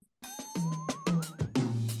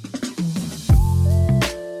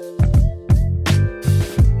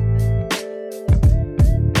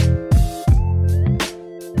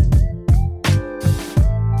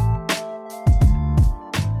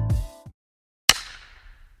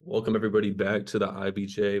Welcome everybody back to the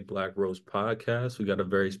IBJ Black Rose podcast. We got a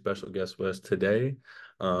very special guest with us today.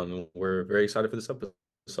 We're very excited for this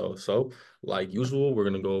episode. So, like usual, we're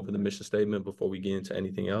going to go over the mission statement before we get into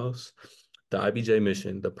anything else. The IBJ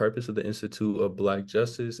mission, the purpose of the Institute of Black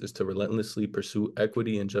Justice is to relentlessly pursue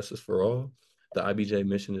equity and justice for all. The IBJ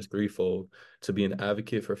mission is threefold: to be an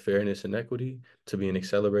advocate for fairness and equity, to be an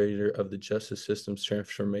accelerator of the justice system's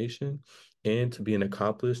transformation, and to be an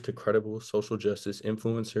accomplice to credible social justice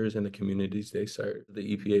influencers in the communities they serve.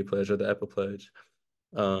 The EPA pledge or the EPA pledge.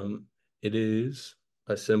 It is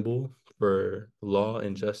a symbol for law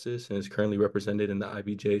and justice and is currently represented in the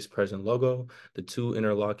IBJ's present logo. The two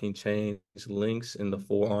interlocking chains links in the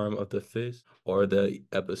forearm of the fist or the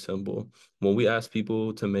EPA symbol. When we ask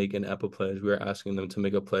people to make an EPA pledge, we are asking them to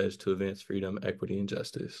make a pledge to advance freedom, equity, and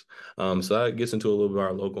justice. So that gets into a little bit of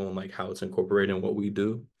our logo and like how it's incorporated in what we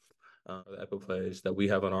do. The EPA pledge that we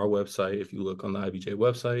have on our website. If you look on the IBJ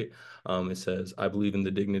website, it says, I believe in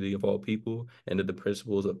the dignity of all people and in the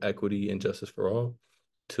principles of equity and justice for all.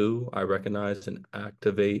 Two, I recognize and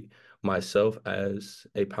activate myself as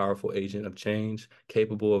a powerful agent of change,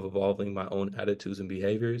 capable of evolving my own attitudes and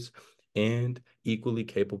behaviors, and equally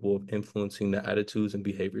capable of influencing the attitudes and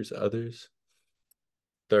behaviors of others.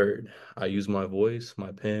 Third, I use my voice,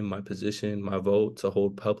 my pen, my position, my vote to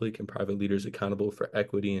hold public and private leaders accountable for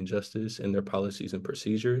equity and justice in their policies and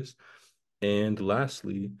procedures. And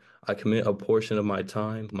lastly, I commit a portion of my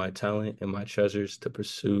time, my talent, and my treasures to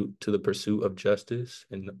the pursuit of justice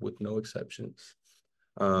and with no exceptions.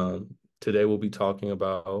 Today we'll be talking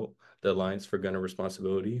about the Alliance for Gun and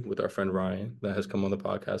Responsibility with our friend Ryan that has come on the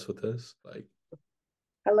podcast with us.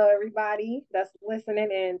 Hello, everybody that's listening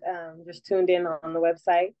and just tuned in on the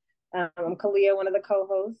website. I'm Kalia, one of the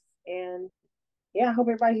co-hosts, and yeah, I hope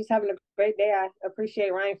everybody's just having a great day. I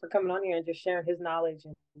appreciate Ryan for coming on here and just sharing his knowledge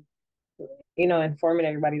and informing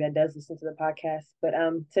everybody that does listen to the podcast. But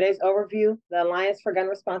today's overview: the Alliance for Gun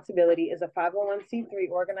Responsibility is a 501c3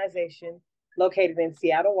 organization located in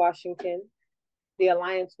Seattle, Washington. The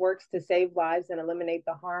Alliance works to save lives and eliminate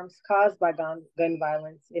the harms caused by gun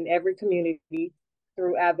violence in every community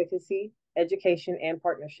through advocacy, education, and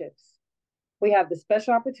partnerships. We have the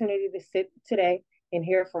special opportunity to sit today and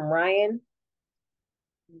hear from Ryan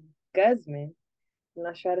Guzman. I'm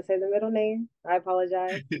not sure how to say the middle name. I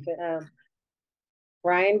apologize. But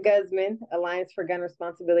Ryan Guzman, Alliance for Gun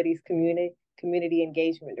Responsibilities Community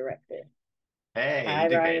Engagement Director. Hey, Hi, you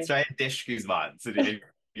did great. Ryan. It's Ryan Disch-Guzman. So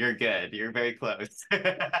you're good. You're very close.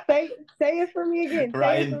 Say it for me again. Say it for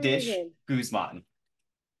Ryan me again. Disch-Guzman.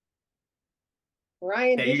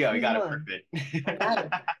 Ryan There you go. You got it Disch-Guzman. perfect. I got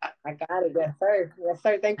it. I got it. Yes, sir. Yes,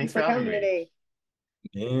 sir. Thank you Thanks for for having coming me. today.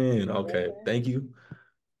 And Yes, okay, sir. thank you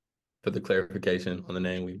for the clarification on the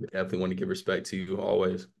name. We definitely want to give respect to you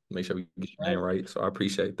always. Make sure we get your name Right. right. So I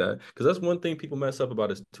appreciate that because that's one thing people mess up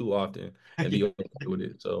about us too often and be okay with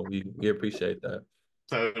it. So we appreciate that.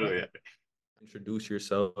 Totally. Introduce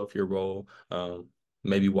yourself, your role,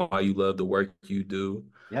 maybe why you love the work you do,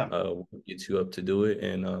 Yeah. what gets you up to do it,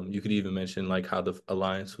 and you could even mention like how the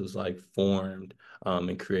alliance was like formed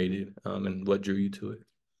and created, and what drew you to it.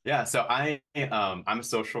 Yeah. So I'm a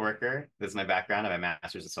social worker. This is my background. I have a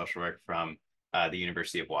master's in social work from the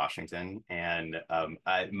University of Washington, and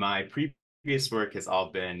my previous work has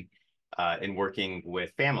all been in working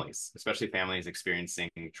with families, especially families experiencing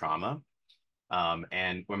trauma.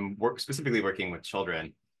 And when specifically working with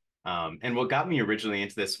children. And what got me originally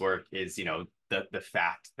into this work is, the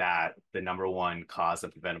fact that the number one cause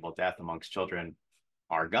of preventable death amongst children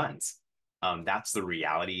are guns. That's the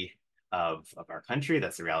reality of our country.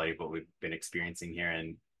 That's the reality of what we've been experiencing here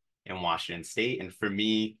in Washington State. And for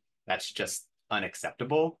me, that's just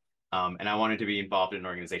unacceptable. And I wanted to be involved in an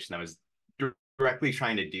organization that was directly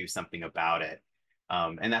trying to do something about it.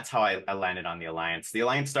 And that's how I landed on the Alliance. The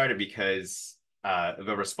Alliance started because of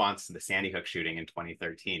a response to the Sandy Hook shooting in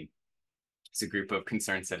 2013. It's a group of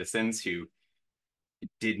concerned citizens who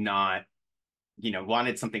did not,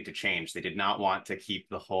 wanted something to change. They did not want to keep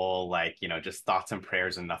the whole, just thoughts and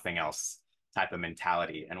prayers and nothing else type of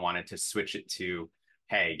mentality and wanted to switch it to,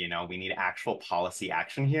 hey, we need actual policy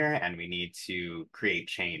action here and we need to create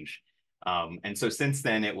change. And so since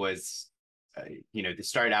then, it was they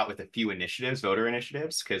started out with a few initiatives, voter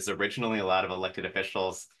initiatives, because originally a lot of elected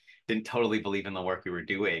officials didn't totally believe in the work we were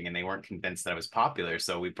doing and they weren't convinced that it was popular.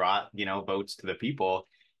 So we brought, votes to the people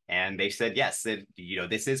and they said, yes,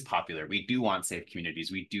 this is popular. We do want safe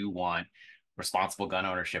communities. We do want responsible gun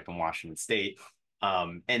ownership in Washington State.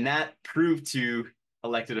 And that proved to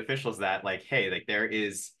elected officials that hey, there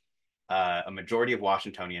is a majority of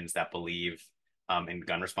Washingtonians that believe and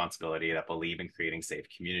gun responsibility that believe in creating safe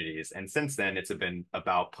communities. And since then, it's been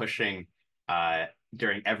about pushing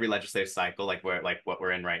during every legislative cycle, like what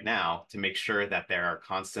we're in right now, to make sure that there are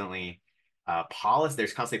constantly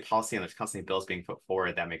there's constantly policy and there's constantly bills being put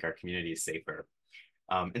forward that make our communities safer.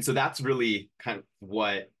 And so that's really kind of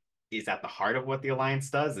what is at the heart of what the Alliance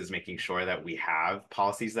does, is making sure that we have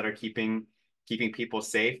policies that are keeping people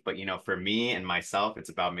safe. But for me and myself, it's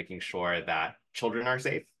about making sure that children are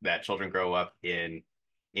safe, that children grow up in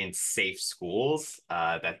safe schools,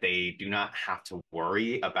 that they do not have to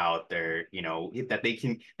worry about that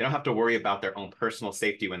they don't have to worry about their own personal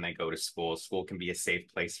safety when they go to school. School can be a safe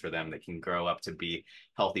place for them. They can grow up to be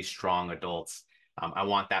healthy, strong adults. I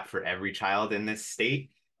want that for every child in this state.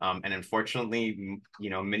 And unfortunately,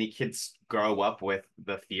 many kids grow up with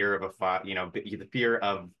the fear of the fear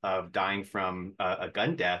of dying from a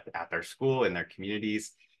gun death at their school, in their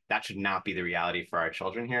communities. That should not be the reality for our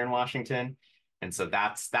children here in Washington. And so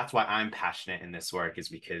that's why I'm passionate in this work, is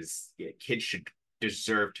because kids should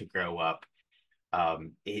deserve to grow up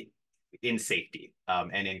in safety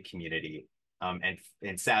and in community.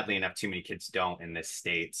 And sadly enough, too many kids don't in this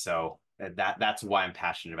state. So that's why I'm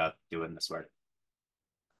passionate about doing this work.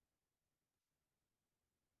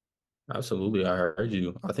 Absolutely, I heard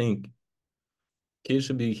you. I think kids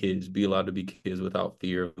should be kids, be allowed to be kids without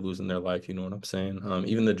fear of losing their life. You know what I'm saying?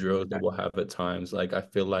 Even the drills that we'll have at times, like I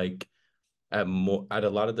feel like at a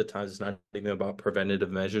lot of the times it's not even about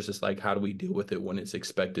preventative measures. It's like, how do we deal with it when it's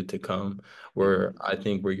expected to come? Where I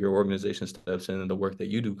think where your organization steps in and the work that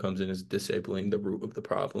you do comes in is disabling the root of the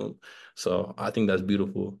problem. So I think that's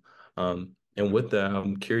beautiful. And with that,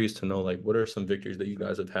 I'm curious to know, like, what are some victories that you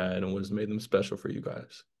guys have had and what has made them special for you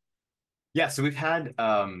guys? Yeah, so we've had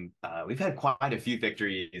quite a few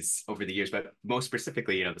victories over the years, but most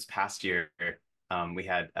specifically, this past year, we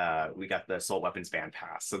got the assault weapons ban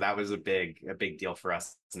passed. So that was a big deal for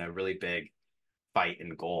us, and a really big fight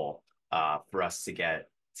and goal for us to get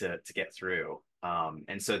through.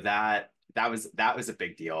 And so that was a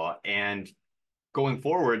big deal. And going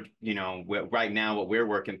forward, right now what we're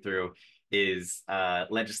working through is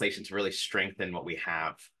legislation to really strengthen what we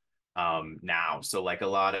have now. So like a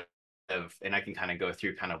lot and I can kind of go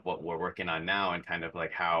through kind of what we're working on now, and kind of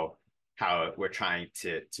like how we're trying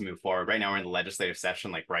to move forward. Right now we're in the legislative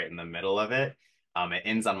session, like right in the middle of it. It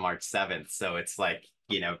ends on March 7th. So it's like,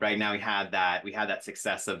 right now we had that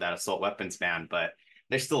success of that assault weapons ban, but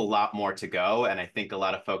there's still a lot more to go. And I think a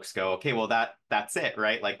lot of folks go, okay, well, that's it,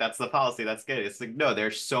 right? Like, that's the policy. That's good. It's like, no,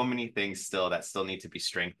 there's so many things still that still need to be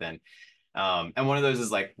strengthened. And one of those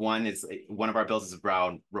is one of our bills is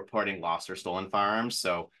around reporting lost or stolen firearms.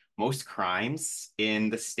 So most crimes in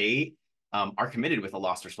the state are committed with a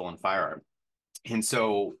lost or stolen firearm. And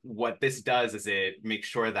so what this does is it makes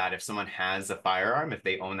sure that if someone has a firearm, if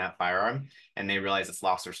they own that firearm and they realize it's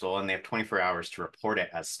lost or stolen, they have 24 hours to report it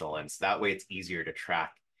as stolen. So that way it's easier to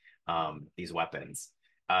track these weapons.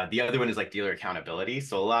 The other one is like dealer accountability.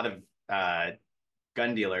 So a lot of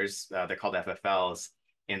gun dealers, they're called FFLs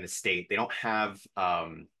in the state, they don't have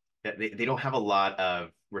they don't have a lot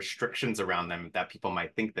of restrictions around them that people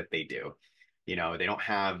might think that they do. They don't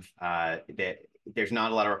have that. There's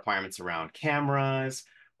not a lot of requirements around cameras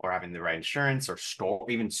or having the right insurance or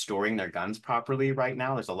even storing their guns properly right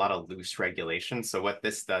now. There's a lot of loose regulations. So what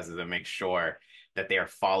this does is it makes sure that they are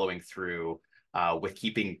following through with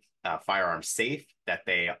keeping firearms safe, that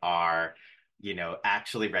they are,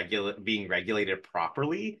 actually being regulated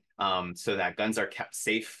properly, so that guns are kept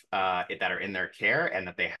safe, that are in their care, and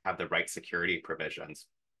that they have the right security provisions.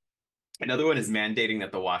 Another one is mandating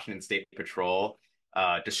that the Washington State Patrol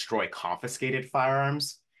destroy confiscated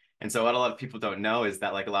firearms. And so what a lot of people don't know is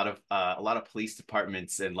that like a lot of police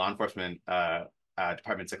departments and law enforcement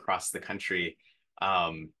departments across the country,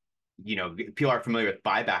 people are familiar with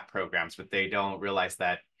buyback programs, but they don't realize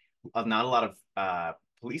that not a lot of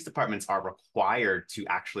police departments are required to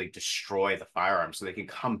actually destroy the firearm so they can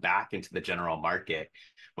come back into the general market.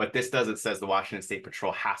 What this does, it says the Washington State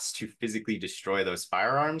Patrol has to physically destroy those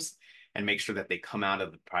firearms and make sure that they come out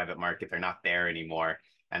of the private market, they're not there anymore,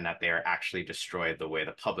 and that they are actually destroyed the way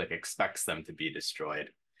the public expects them to be destroyed.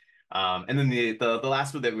 And then the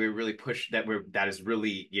last one that we're really pushing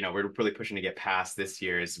to get past this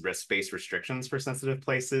year is risk-based restrictions for sensitive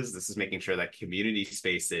places. This is making sure that community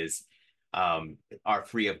spaces are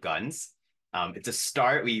free of guns. It's a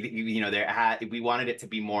start. We wanted it to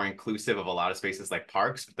be more inclusive of a lot of spaces like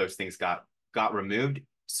parks, but those things got removed.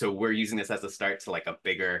 So we're using this as a start to like a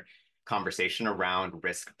bigger conversation around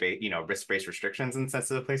risk-based restrictions in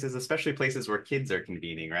sensitive places, especially places where kids are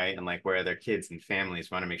convening, right? And like where their kids and families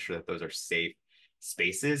want to make sure that those are safe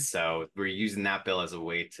spaces. So we're using that bill as a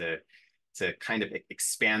way to kind of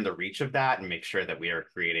expand the reach of that and make sure that we are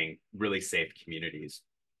creating really safe communities.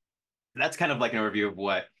 That's kind of like an overview of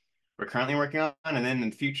what we're currently working on. And then in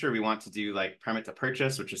the future, we want to do like permit to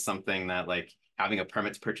purchase, which is something that like having a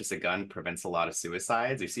permit to purchase a gun prevents a lot of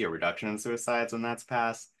suicides. You see a reduction in suicides when that's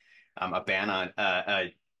passed. A ban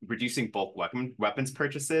on reducing bulk weapons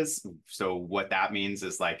purchases. So what that means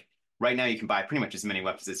is like right now you can buy pretty much as many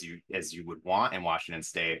weapons as you would want in Washington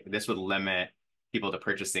State. This would limit people to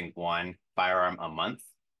purchasing one firearm a month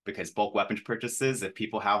because bulk weapons purchases, if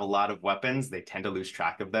people have a lot of weapons, they tend to lose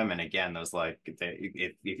track of them. And again, those like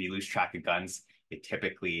if you lose track of guns, they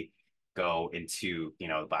typically go into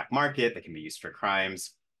the black market that can be used for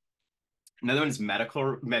crimes. Another one is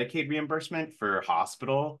Medicaid reimbursement for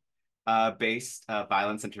hospital based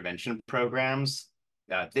violence intervention programs.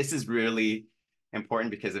 This is really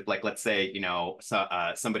important because if like let's say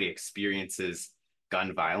somebody experiences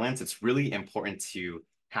gun violence, it's really important to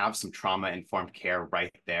have some trauma-informed care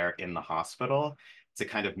right there in the hospital to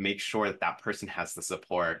kind of make sure that that person has the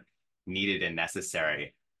support needed and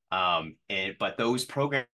necessary. But those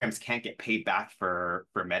programs can't get paid back for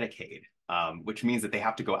Medicaid, which means that they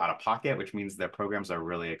have to go out of pocket, which means their programs are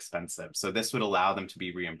really expensive. So this would allow them to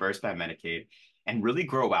be reimbursed by Medicaid and really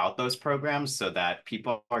grow out those programs so that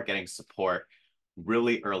people are getting support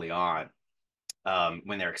really early on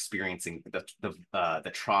when they're experiencing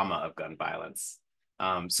the trauma of gun violence.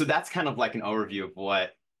 So that's kind of like an overview of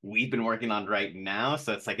what we've been working on right now.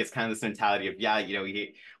 So it's kind of this mentality of,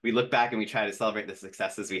 we look back and we try to celebrate the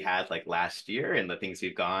successes we had like last year and the things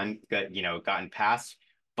we've gotten past,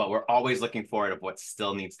 but we're always looking forward of what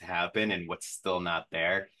still needs to happen and what's still not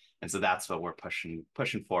there. And so that's what we're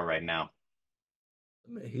pushing for right now.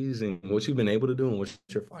 Amazing. What you've been able to do and what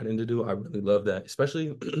you're fighting to do, I really love that, especially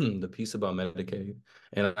the piece about Medicaid.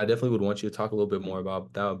 And I definitely would want you to talk a little bit more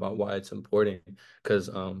about that, about why it's important. Because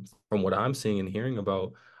from what I'm seeing and hearing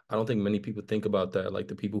about, I don't think many people think about that, like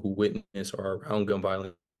the people who witness or are around gun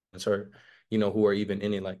violence or, who are even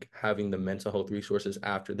in it, like having the mental health resources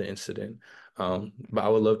after the incident. But I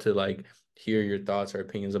would love to like hear your thoughts or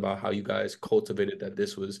opinions about how you guys cultivated that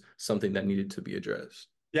this was something that needed to be addressed.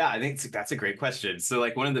 Yeah, I think that's a great question. So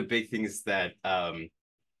like one of the big things that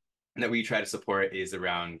we try to support is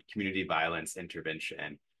around community violence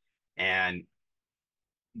intervention. And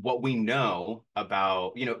what we know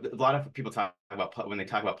about, a lot of people talk about when they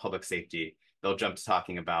talk about public safety, they'll jump to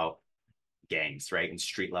talking about gangs, right? And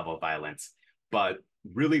street level violence. But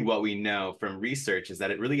really what we know from research is that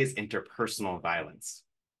it really is interpersonal violence.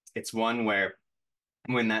 It's one where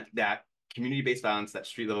when that community-based violence, that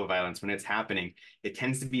street level violence, when it's happening, it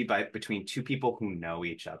tends to be between two people who know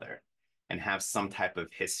each other and have some type of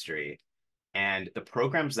history. And the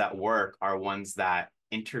programs that work are ones that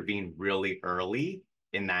intervene really early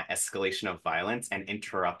in that escalation of violence and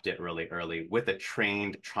interrupt it really early with a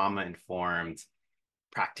trained, trauma-informed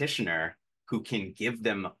practitioner who can give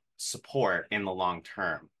them support in the long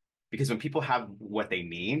term. Because when people have what they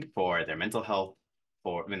need for their mental health,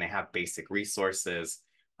 for when they have basic resources,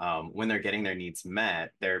 when they're getting their needs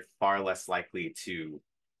met, they're far less likely to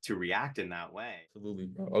react in that way. Absolutely,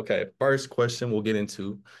 bro. Okay, first question we'll get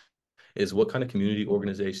into is what kind of community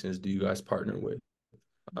organizations do you guys partner with?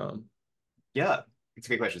 Yeah, it's a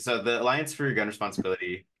great question. So the Alliance for Gun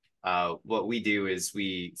Responsibility, what we do is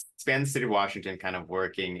we span the state of Washington, kind of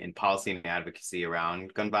working in policy and advocacy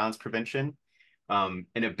around gun violence prevention. And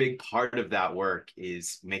a big part of that work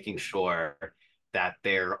is making sure that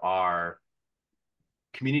there are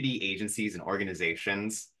community agencies and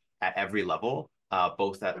organizations at every level,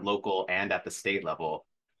 both at local and at the state level,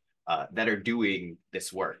 that are doing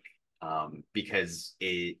this work because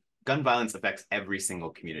gun violence affects every single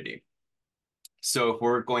community. So if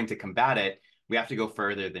we're going to combat it, we have to go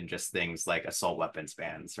further than just things like assault weapons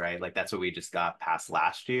bans, right? Like that's what we just got passed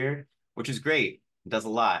last year, which is great. It does a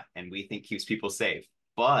lot and we think keeps people safe.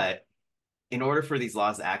 But in order for these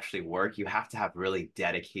laws to actually work, you have to have really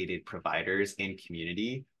dedicated providers in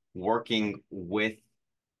community working with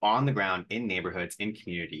on the ground in neighborhoods, in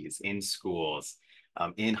communities, in schools,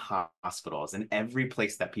 in hospitals, in every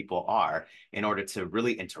place that people are in order to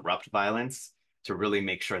really interrupt violence, to really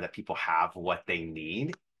make sure that people have what they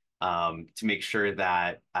need, to make sure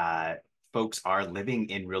that folks are living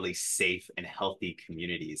in really safe and healthy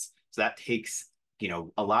communities. So that takes,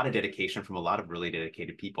 a lot of dedication from a lot of really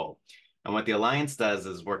dedicated people. And what the Alliance does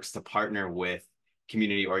is works to partner with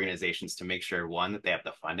community organizations to make sure, one, that they have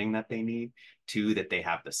the funding that they need, two, that they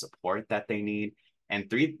have the support that they need, and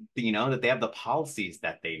three, that they have the policies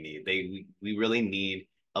that they need. We really need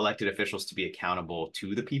elected officials to be accountable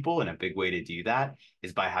to the people, and a big way to do that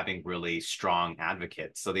is by having really strong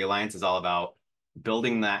advocates. So the Alliance is all about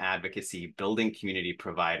building that advocacy, building community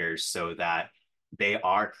providers so that they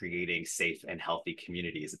are creating safe and healthy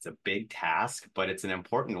communities. It's a big task, but it's an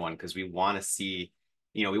important one because we want to see,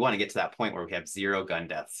 we want to get to that point where we have zero gun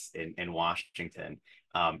deaths in Washington.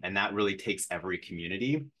 And that really takes every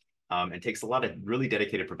community and takes a lot of really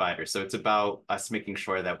dedicated providers. So it's about us making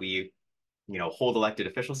sure that we, hold elected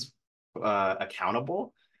officials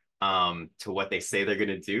accountable to what they say they're going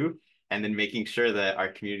to do, and then making sure that our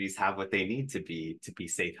communities have what they need to be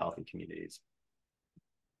safe, healthy communities.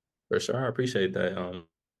 For sure, I appreciate that.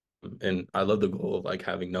 And I love the goal of like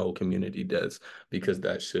having no community deaths because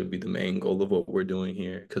that should be the main goal of what we're doing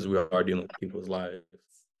here because we are dealing with people's lives.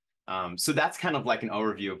 So that's kind of like an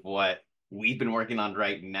overview of what we've been working on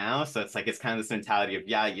right now. So it's kind of this mentality of,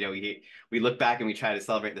 yeah, we look back and we try to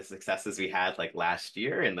celebrate the successes we had like last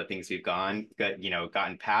year and the things we've gotten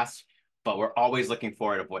past, but we're always looking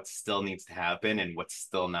forward of what still needs to happen and what's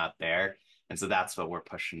still not there. And so that's what we're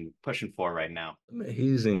pushing for right now.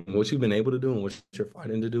 Amazing. What you've been able to do and what you're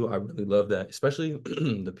fighting to do, I really love that, especially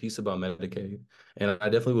the piece about Medicaid. And I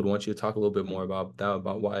definitely would want you to talk a little bit more about that,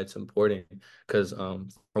 about why it's important. Because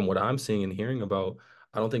from what I'm seeing and hearing about,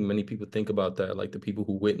 I don't think many people think about that, like the people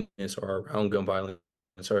who witness or are around gun violence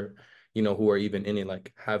or, who are even in it,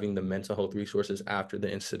 like having the mental health resources after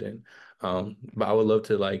the incident. But I would love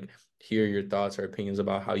to like hear your thoughts or opinions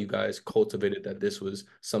about how you guys cultivated that this was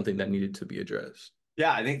something that needed to be addressed.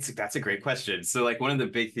 Yeah, I think that's a great question. So like one of the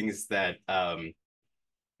big things that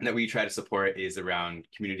we try to support is around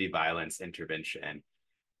community violence intervention.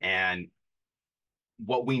 And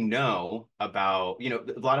what we know about,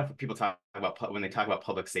 a lot of people talk about when they talk about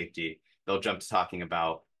public safety, they'll jump to talking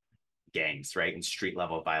about gangs, right? And street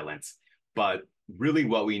level violence. But really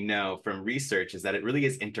what we know from research is that it really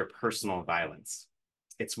is interpersonal violence.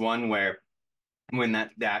 It's one where when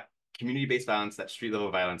that community-based violence, that street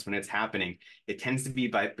level violence, when it's happening, it tends to be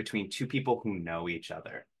between two people who know each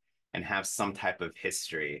other and have some type of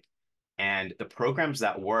history. And the programs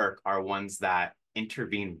that work are ones that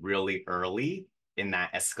intervene really early in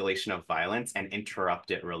that escalation of violence and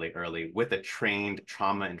interrupt it really early with a trained,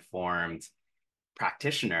 trauma-informed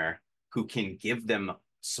practitioner who can give them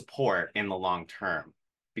support in the long term.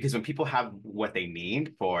 Because when people have what they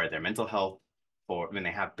need for their mental health, for when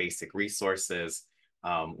they have basic resources,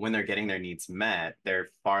 when they're getting their needs met, they're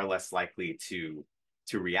far less likely to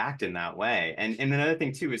react in that way. And another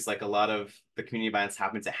thing too is like a lot of the community violence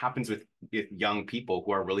happens. It happens with young people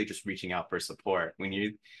who are really just reaching out for support. When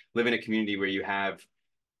you live in a community where you have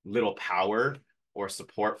little power or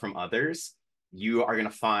support from others, you are going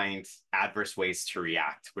to find adverse ways to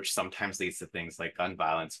react, which sometimes leads to things like gun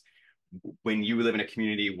violence. When you live in a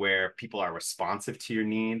community where people are responsive to your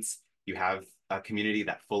needs, you have a community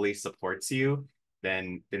that fully supports you,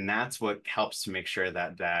 then that's what helps to make sure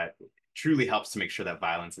that truly helps to make sure that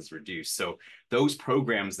violence is reduced. So those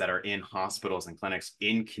programs that are in hospitals and clinics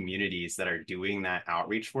in communities that are doing that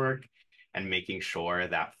outreach work and making sure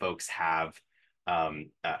that folks have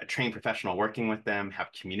a trained professional working with them,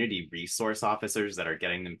 have community resource officers that are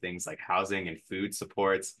getting them things like housing and food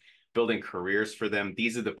supports, building careers for them.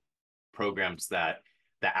 These are the programs that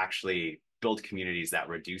actually build communities that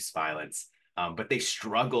reduce violence. But they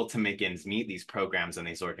struggle to make ends meet, these programs and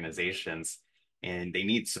these organizations, and they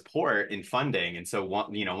need support in funding. And so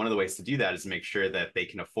one of the ways to do that is to make sure that they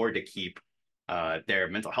can afford to keep their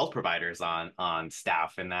mental health providers on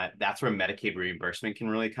staff, and that's where Medicaid reimbursement can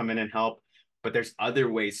really come in and help. But there's other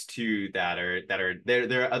ways too that are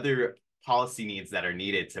there are other policy needs that are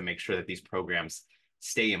needed to make sure that these programs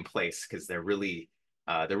stay in place because they're really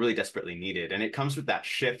desperately needed. And it comes with that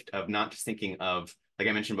shift of not just thinking of, like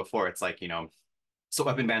I mentioned before, it's like, so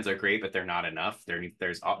weapon bans are great, but they're not enough. Things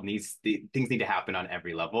need to happen on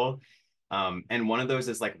every level. And one of those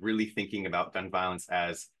is like really thinking about gun violence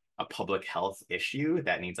as a public health issue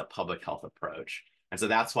that needs a public health approach. And so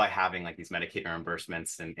that's why having like these Medicaid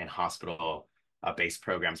reimbursements and hospital based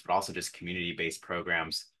programs, but also just community based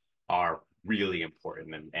programs are really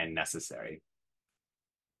important and necessary.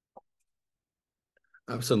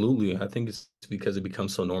 Absolutely. I think it's because it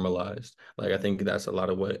becomes so normalized. Like I think that's a lot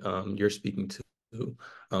of what you're speaking to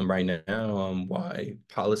right now, why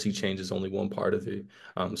policy change is only one part of it.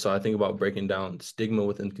 So I think about breaking down stigma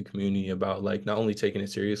within the community about like not only taking it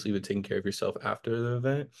seriously, but taking care of yourself after the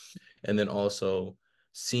event. And then also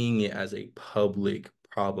seeing it as a public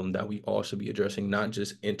problem that we all should be addressing, not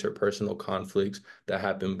just interpersonal conflicts that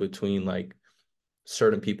happen between like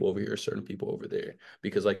certain people over here, certain people over there.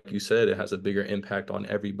 Because like you said, it has a bigger impact on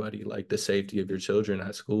everybody, like the safety of your children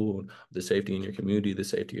at school, the safety in your community, the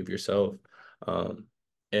safety of yourself. Um,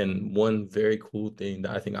 And one very cool thing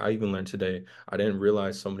that I think I even learned today, I didn't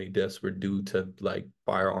realize so many deaths were due to like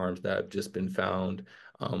firearms that have just been found,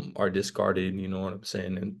 are discarded, you know what I'm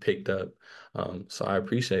saying, and picked up. So I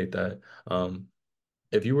appreciate that.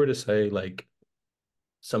 If you were to say like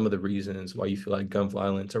some of the reasons why you feel like gun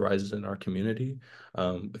violence arises in our community,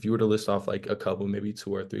 if you were to list off like a couple, maybe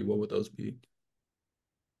two or three, what would those be?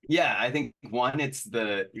 Yeah, I think one,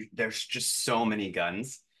 there's just so many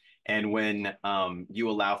guns. And when you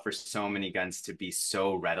allow for so many guns to be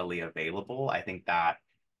so readily available, I think that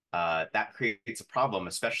that creates a problem,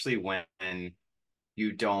 especially when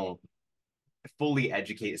you don't fully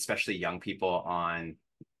educate, especially young people, on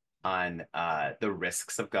the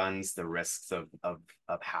risks of guns, the risks of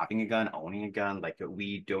having a gun, owning a gun. Like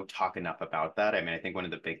we don't talk enough about that. I mean, I think one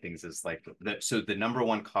of the big things is like the number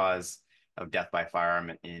one cause of death by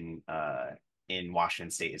firearm in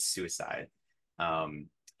Washington State is suicide. Um,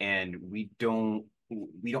 and we don't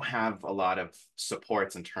have a lot of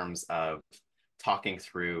supports in terms of talking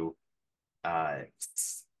through uh,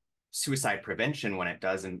 suicide prevention when it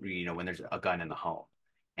doesn't, when there's a gun in the home,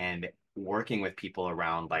 and working with people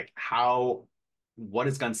around like what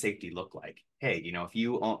does gun safety look like? Hey, if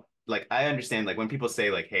you own, like, I understand, like when people say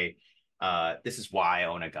like, hey, this is why I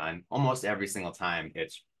own a gun, almost every single time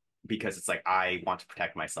it's because it's like, I want to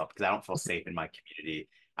protect myself because I don't feel safe in my community.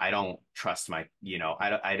 I don't trust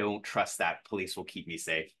I don't trust that police will keep me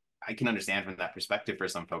safe. I can understand from that perspective for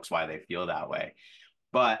some folks why they feel that way.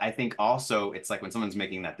 But I think also it's like when someone's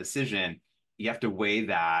making that decision, you have to weigh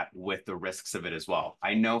that with the risks of it as well.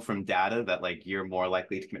 I know from data that like you're more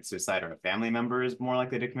likely to commit suicide, or a family member is more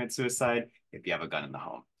likely to commit suicide if you have a gun in the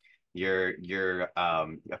home. You're a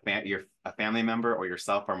family member or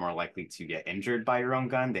yourself are more likely to get injured by your own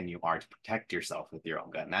gun than you are to protect yourself with your own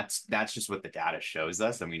gun. That's just what the data shows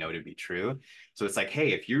us, and we know to be true. So it's like,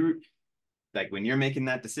 hey, if you're like, when you're making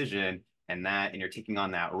that decision and you're taking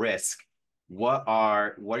on that risk, what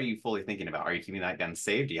are you fully thinking about? Are you keeping that gun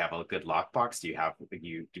safe? Do you have a good lockbox?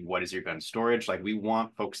 What is your gun storage? Like, we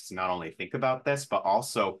want folks to not only think about this, but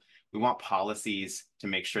also we want policies to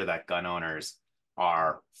make sure that gun owners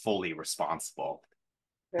are fully responsible.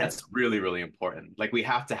 Right. That's really, really important. Like, we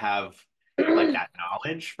have to have like that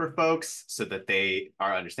knowledge for folks so that they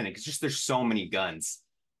are understanding, because just there's so many guns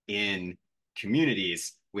in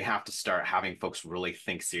communities. We have to start having folks really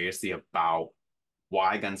think seriously about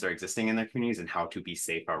why guns are existing in their communities and how to be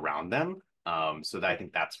safe around them. So that, I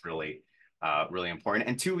think that's really, really important.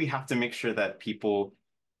 And two, we have to make sure that people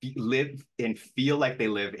live and feel like they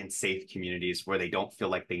live in safe communities where they don't feel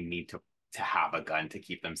like they need to have a gun to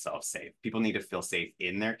keep themselves safe. People need to feel safe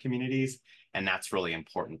in their communities, and that's really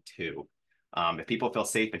important too. If people feel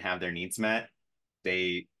safe and have their needs met,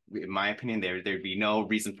 in my opinion, there'd be no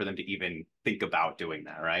reason for them to even think about doing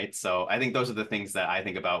that, right? So I think those are the things that I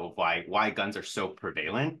think about with why guns are so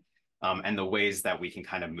prevalent, and the ways that we can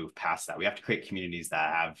kind of move past that. We have to create communities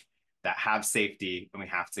that have safety, and we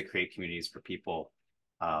have to create communities where people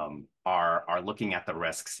are looking at the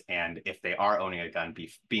risks, and if they are owning a gun,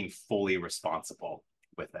 being fully responsible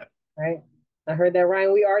with it. Right. I heard that,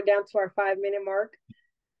 Ryan. We are down to our 5 minute mark.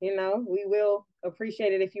 We will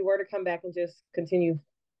appreciate it if you were to come back and just continue,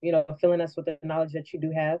 filling us with the knowledge that you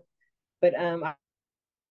do have. But I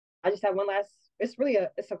just have one last. It's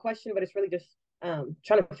a question, but it's really just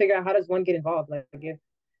trying to figure out, how does one get involved? Like, if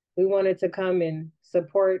we wanted to come and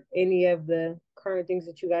support any of the current things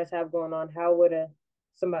that you guys have going on, how would a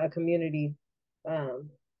community um,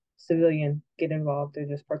 civilian get involved or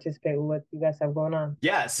just participate with what you guys have going on?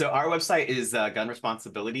 Yeah, so our website is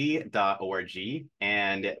gunresponsibility.org,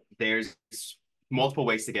 and there's multiple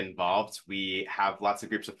ways to get involved. We have lots of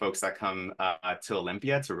groups of folks that come to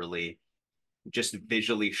Olympia to really just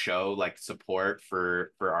visually show like support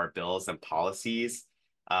for our bills and policies.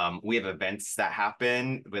 We have events that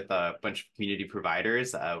happen with a bunch of community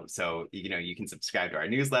providers. So you can subscribe to our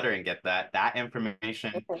newsletter and get that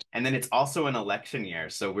information. Okay. And then it's also an election year.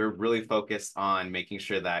 So we're really focused on making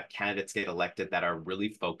sure that candidates get elected that are really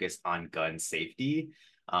focused on gun safety,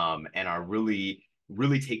 and are really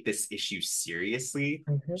take this issue seriously.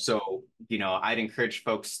 Mm-hmm. So, I'd encourage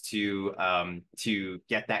folks to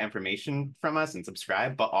get that information from us and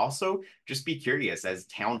subscribe, but also just be curious as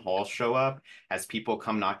town halls show up, as people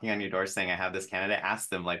come knocking on your door saying, I have this candidate, ask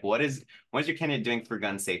them like, what is your candidate doing for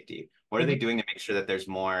gun safety? What are they doing to make sure that there's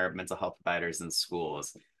more mental health providers in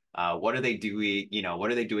schools? What are they doing?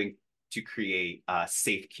 What are they doing to create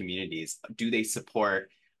safe communities? Do they support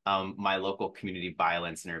my local community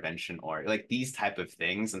violence intervention, or like these type of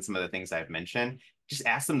things? And some of the things I've mentioned, just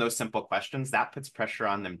ask them those simple questions. That puts pressure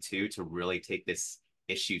on them too, to really take this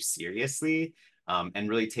issue seriously, and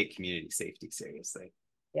really take community safety seriously.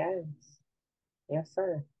 Yes. Yes,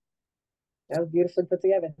 sir. That was beautifully put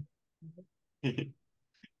together.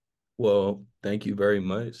 Well, thank you very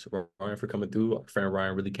much, Ryan, for coming through. Our friend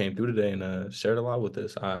Ryan really came through today and shared a lot with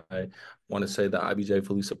us. I want to say that IBJ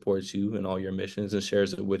fully supports you and all your missions and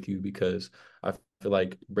shares it with you because I feel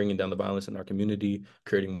like bringing down the violence in our community,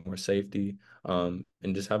 creating more safety, and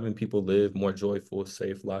just having people live more joyful,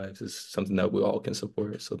 safe lives is something that we all can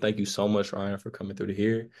support. So thank you so much, Ryan, for coming through to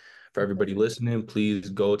here. For everybody listening, please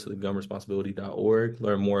go to thegunresponsibility.org,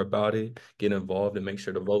 learn more about it, get involved, and make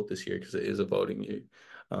sure to vote this year because it is a voting year.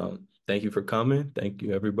 Thank you for coming. Thank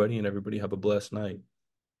you, everybody, and everybody have a blessed night.